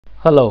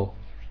Hello,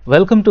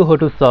 welcome to how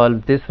to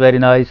solve this very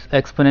nice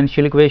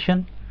exponential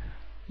equation.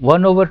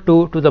 1 over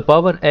 2 to the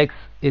power x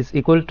is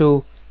equal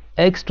to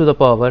x to the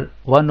power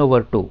 1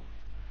 over 2.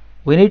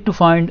 We need to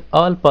find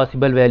all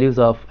possible values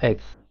of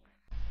x.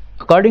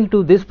 According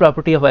to this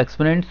property of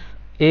exponents,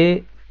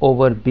 a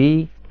over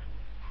b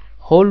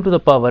whole to the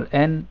power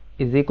n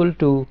is equal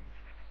to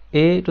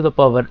a to the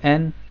power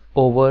n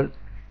over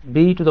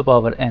b to the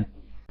power n.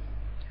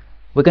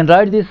 We can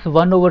write this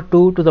 1 over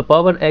 2 to the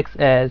power x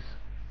as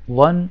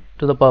 1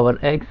 to the power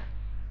x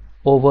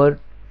over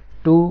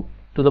 2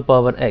 to the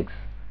power x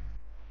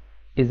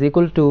is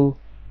equal to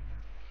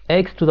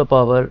x to the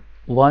power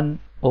 1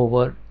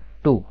 over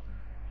 2.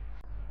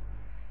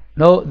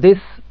 Now this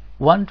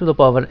 1 to the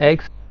power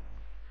x,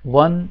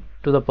 1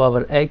 to the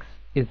power x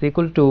is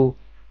equal to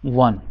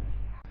 1.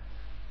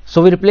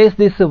 So we replace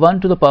this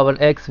 1 to the power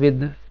x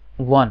with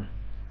 1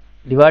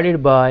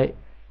 divided by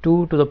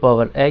 2 to the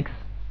power x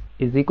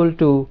is equal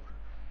to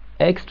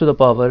x to the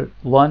power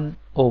 1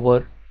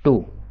 over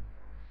 2.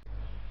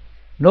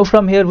 Now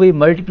from here we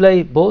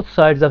multiply both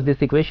sides of this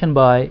equation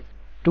by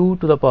 2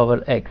 to the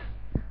power x.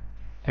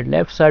 At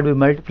left side we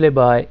multiply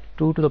by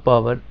 2 to the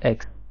power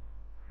x.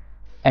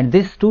 And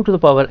this 2 to the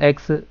power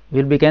x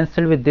will be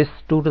cancelled with this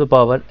 2 to the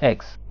power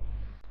x.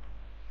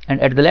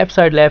 And at the left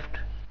side left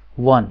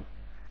 1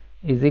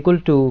 is equal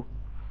to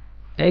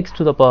x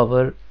to the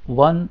power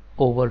 1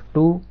 over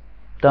 2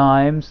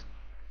 times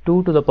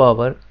 2 to the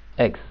power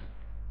x.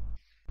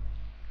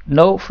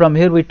 Now from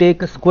here we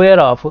take a square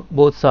of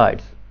both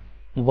sides.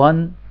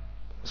 1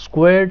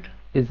 squared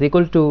is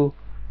equal to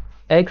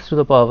x to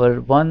the power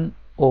 1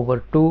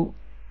 over 2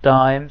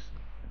 times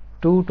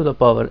 2 to the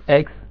power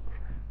x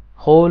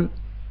whole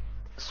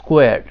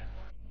squared.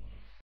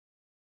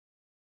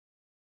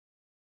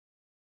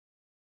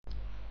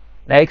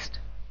 Next,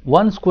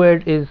 1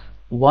 squared is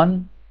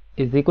 1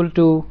 is equal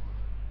to,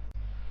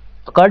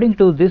 according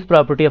to this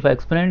property of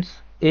exponents,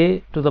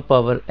 a to the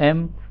power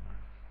m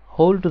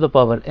whole to the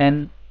power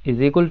n is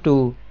equal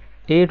to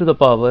a to the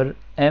power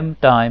m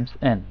times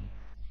n.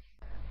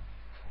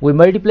 We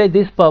multiply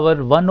this power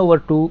 1 over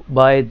 2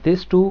 by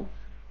this 2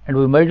 and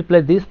we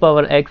multiply this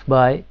power x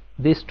by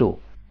this 2.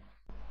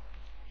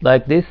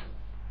 Like this,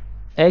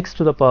 x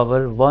to the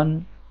power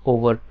 1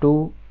 over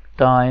 2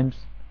 times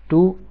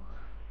 2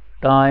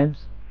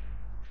 times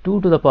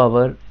 2 to the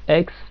power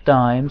x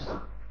times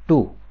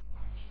 2.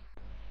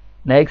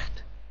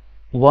 Next,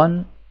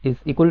 1 is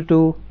equal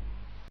to,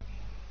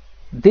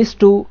 this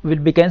 2 will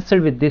be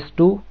cancelled with this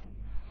 2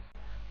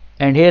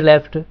 and here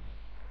left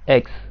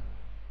x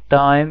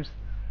times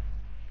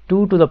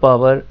 2 to the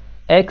power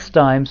x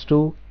times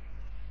 2,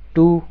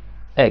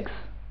 2x.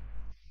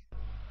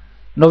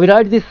 Now we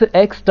write this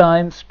x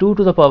times 2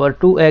 to the power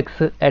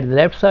 2x at the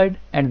left side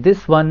and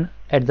this one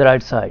at the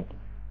right side.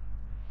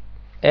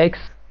 X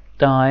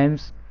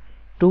times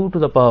 2 to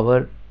the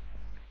power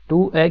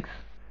 2x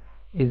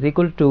is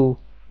equal to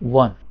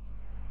 1.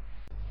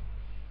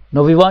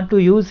 Now we want to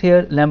use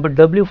here Lambert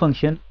W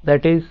function,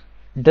 that is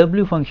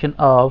W function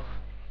of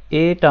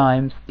a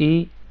times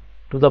e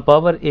to the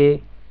power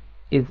a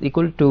is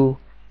equal to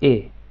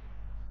a.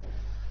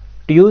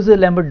 To use the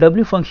Lambert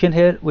W function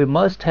here, we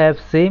must have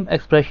same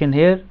expression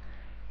here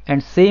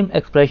and same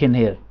expression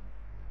here.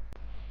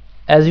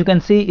 As you can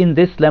see in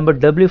this Lambert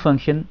W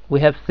function,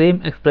 we have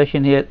same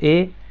expression here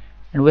a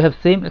and we have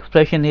same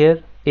expression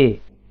here a.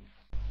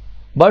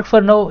 But for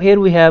now here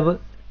we have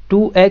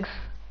 2x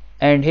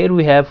and here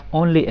we have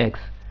only x.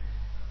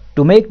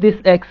 To make this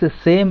x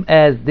same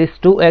as this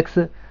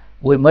 2x,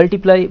 we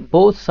multiply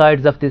both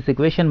sides of this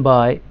equation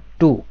by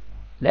 2.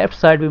 Left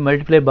side we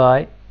multiply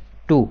by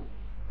 2.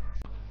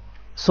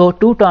 So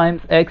 2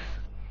 times x,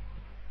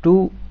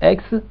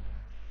 2x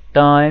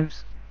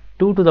times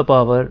 2 to the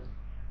power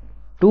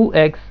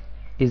 2x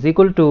is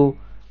equal to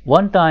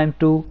 1 times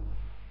 2,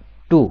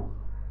 2.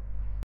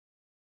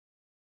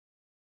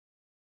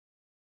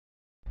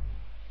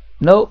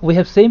 Now we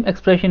have same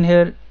expression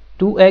here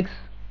 2x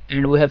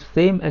and we have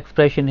same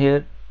expression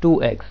here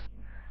 2x.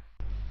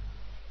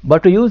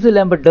 But to use the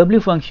Lambert W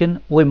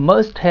function, we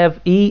must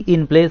have e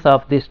in place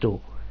of this 2.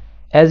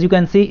 As you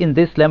can see in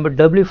this Lambert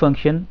W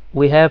function,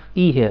 we have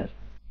e here.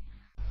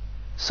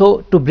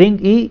 So to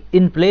bring e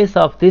in place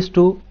of this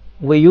 2,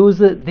 we use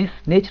this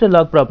natural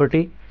log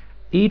property,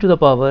 e to the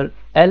power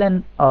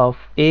ln of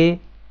a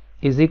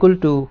is equal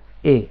to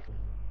a.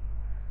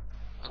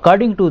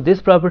 According to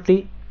this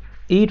property,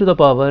 e to the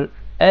power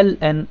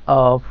ln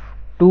of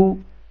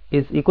 2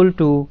 is equal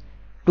to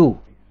 2.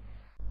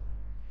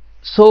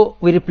 So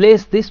we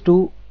replace this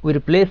 2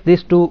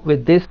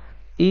 with this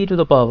e to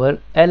the power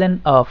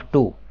ln of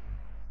 2.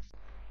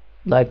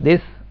 Like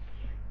this,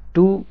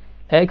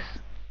 2x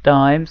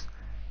times,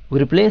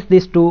 we replace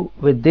this 2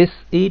 with this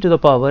e to the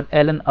power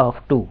ln of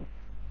 2.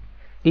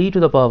 E to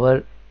the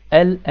power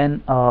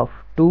ln of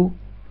 2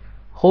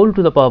 whole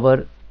to the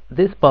power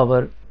this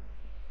power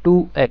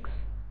 2x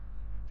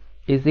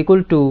is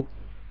equal to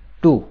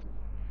 2.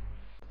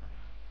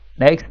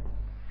 Next,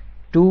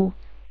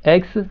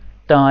 2x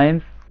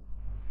times,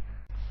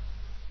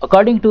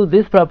 according to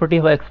this property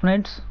of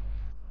exponents,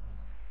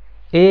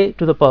 a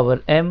to the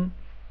power m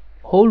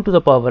whole to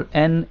the power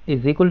n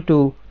is equal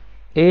to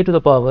a to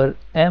the power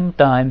m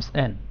times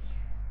n.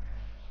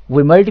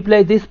 We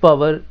multiply this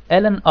power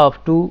ln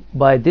of 2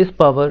 by this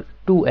power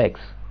 2x.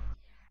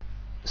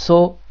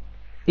 So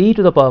e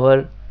to the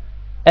power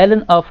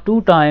ln of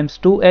 2 times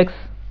 2x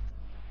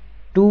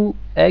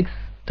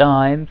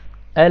times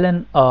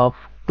ln of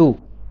 2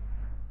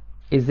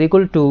 is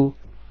equal to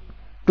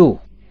 2.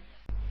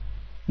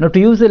 Now to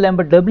use the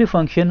Lambert W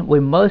function, we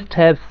must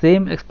have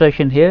same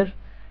expression here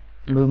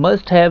and we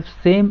must have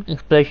same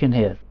expression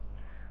here.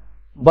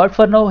 But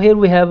for now here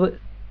we have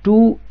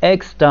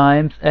 2x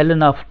times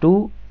ln of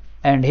 2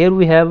 and here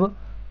we have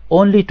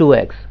only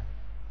 2x.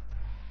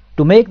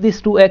 To make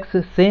this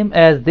 2x same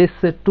as this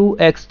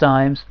 2x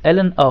times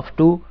ln of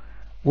 2,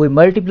 we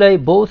multiply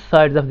both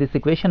sides of this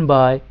equation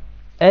by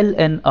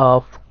ln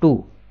of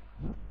 2.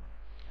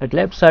 At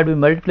left side we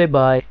multiply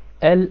by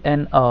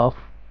ln of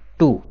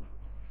 2.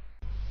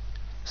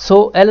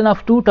 So ln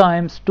of 2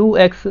 times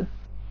 2x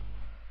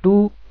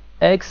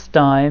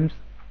times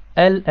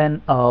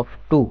ln of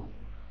 2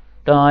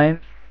 times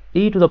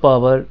e to the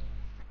power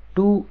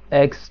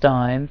 2x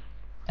times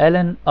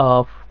ln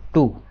of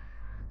 2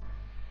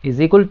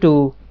 is equal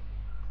to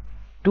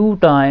 2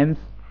 times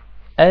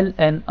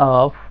ln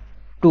of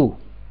 2.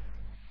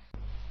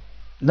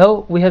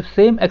 Now we have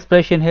same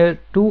expression here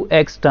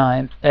 2x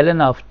times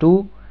ln of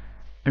 2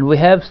 and we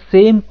have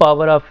same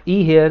power of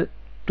e here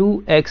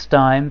 2x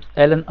times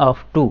ln of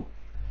 2.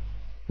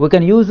 We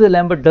can use the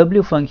Lambert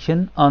W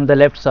function on the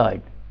left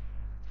side,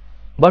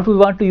 but we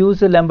want to use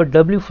the Lambert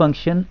W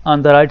function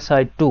on the right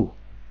side too.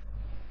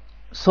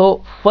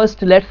 So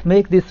first let's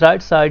make this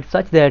right side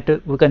such that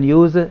we can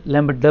use the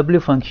Lambert W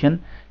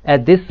function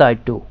at this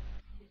side too.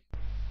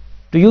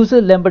 To use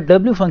the Lambert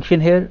W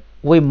function here,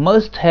 we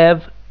must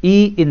have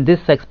e in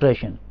this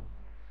expression.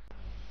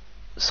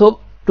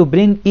 So to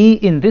bring e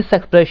in this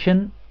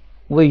expression,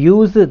 we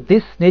use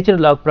this natural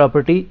log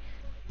property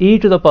e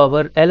to the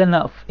power ln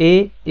of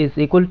a is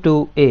equal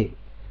to a.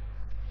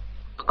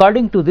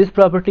 According to this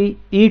property,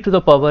 e to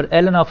the power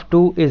ln of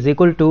 2 is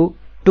equal to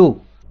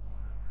 2.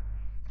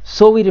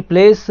 So we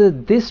replace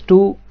this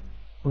 2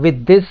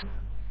 with this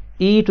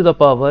e to the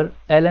power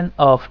ln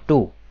of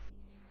 2.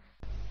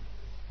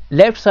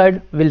 Left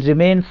side will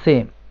remain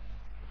same,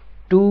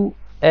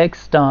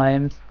 2x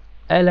times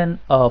ln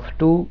of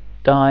 2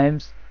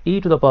 times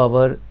e to the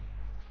power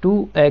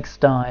 2x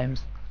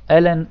times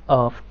ln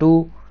of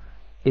 2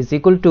 is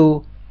equal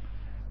to,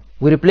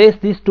 we replace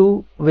this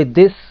 2 with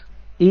this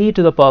e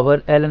to the power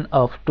ln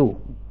of 2,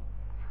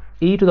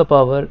 e to the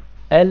power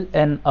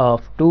ln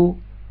of 2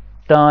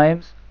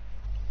 times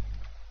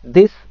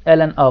this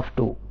ln of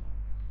 2,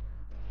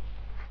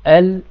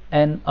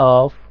 ln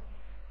of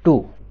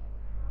 2.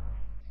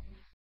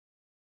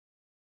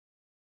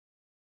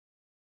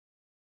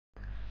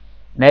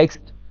 Next,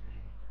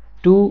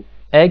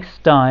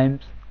 2x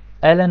times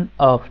ln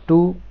of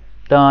 2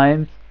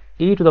 times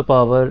e to the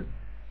power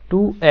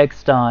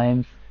 2x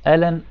times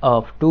ln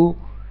of 2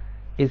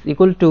 is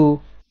equal to,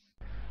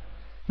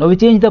 now we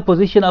change the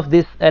position of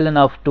this ln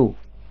of 2.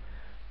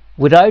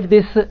 We write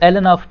this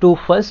ln of 2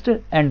 first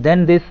and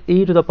then this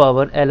e to the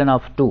power ln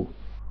of 2,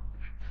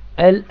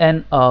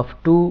 ln of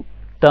 2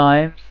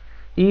 times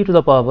e to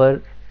the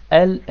power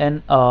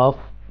ln of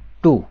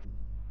 2.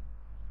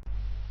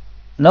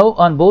 Now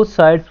on both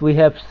sides we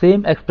have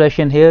same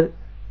expression here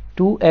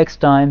 2x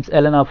times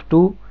ln of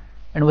 2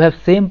 and we have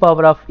same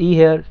power of e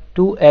here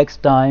 2x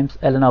times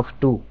ln of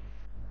 2.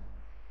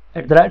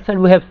 At the right side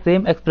we have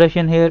same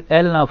expression here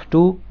ln of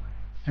 2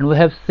 and we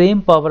have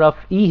same power of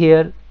e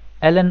here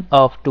ln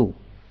of 2.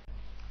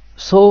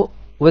 So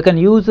we can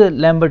use a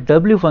Lambert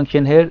W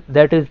function here,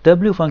 that is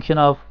W function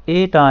of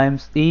a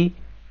times e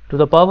to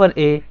the power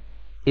a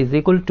is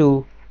equal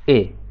to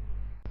a.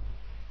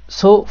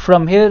 So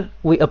from here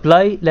we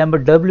apply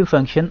Lambert W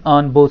function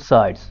on both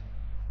sides.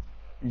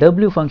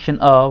 W function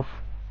of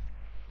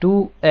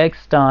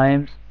 2x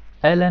times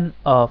ln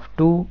of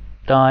 2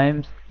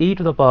 times e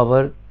to the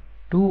power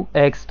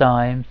 2x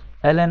times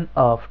ln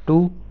of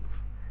 2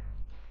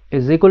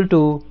 is equal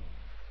to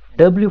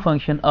W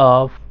function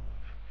of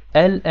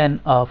ln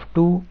of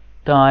 2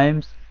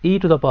 times e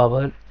to the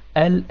power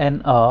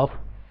ln of.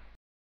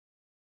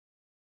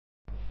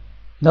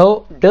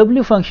 Now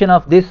W function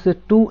of this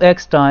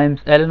 2x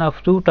times ln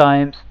of 2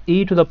 times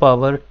e to the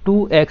power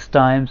 2x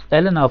times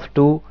ln of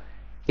 2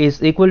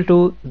 is equal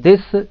to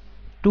this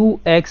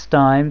 2x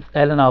times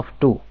ln of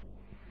 2,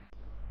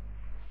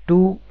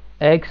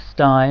 2x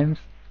times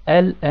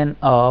ln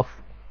of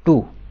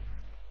 2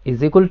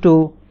 is equal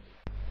to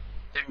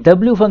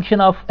W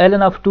function of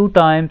ln of 2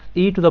 times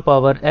e to the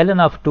power ln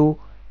of 2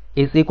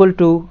 is equal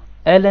to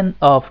ln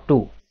of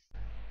 2.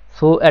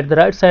 So at the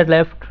right side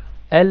left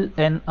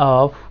ln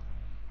of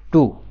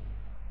 2.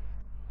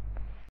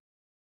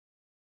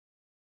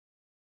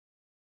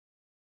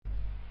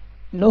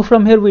 Now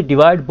from here we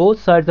divide both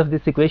sides of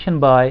this equation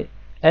by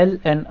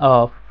ln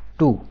of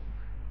 2.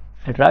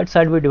 At right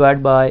side we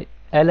divide by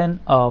ln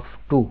of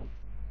 2.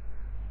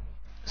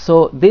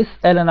 So this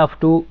ln of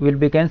 2 will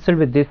be cancelled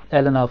with this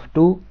ln of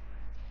 2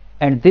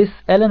 and this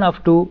ln of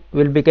 2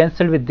 will be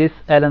cancelled with this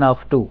ln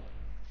of 2,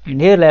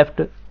 and here left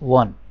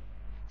 1.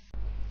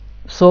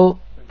 So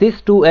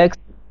this 2x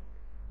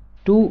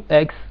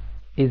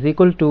is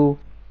equal to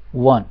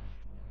 1,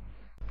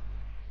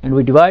 and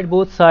we divide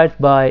both sides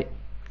by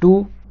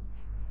 2.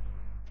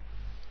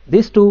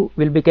 This 2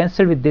 will be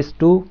cancelled with this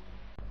 2,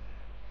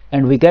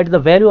 and we get the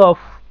value of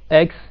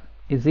x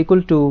is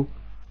equal to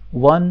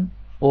 1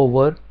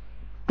 over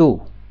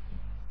 2.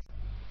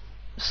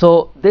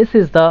 So this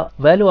is the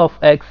value of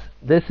x.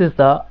 This is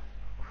the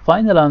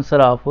final answer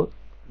of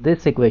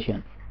this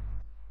equation.